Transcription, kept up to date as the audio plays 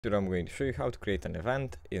Today I'm going to show you how to create an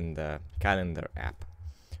event in the calendar app.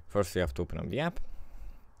 First you have to open up the app,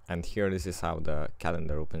 and here this is how the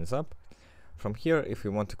calendar opens up. From here, if we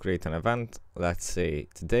want to create an event, let's say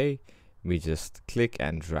today, we just click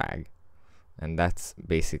and drag, and that's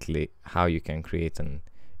basically how you can create an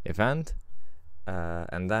event.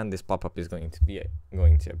 And then this pop-up is going to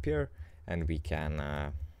appear, and we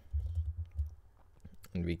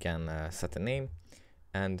can set a name.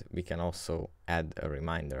 And we can also add a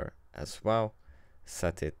reminder as well.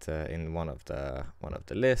 Set it in one of the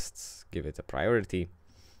lists. Give it a priority,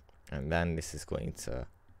 and then this is going to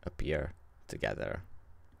appear together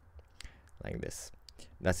like this.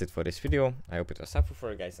 That's it for this video. I hope it was helpful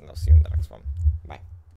for you guys, and I'll see you in the next one. Bye.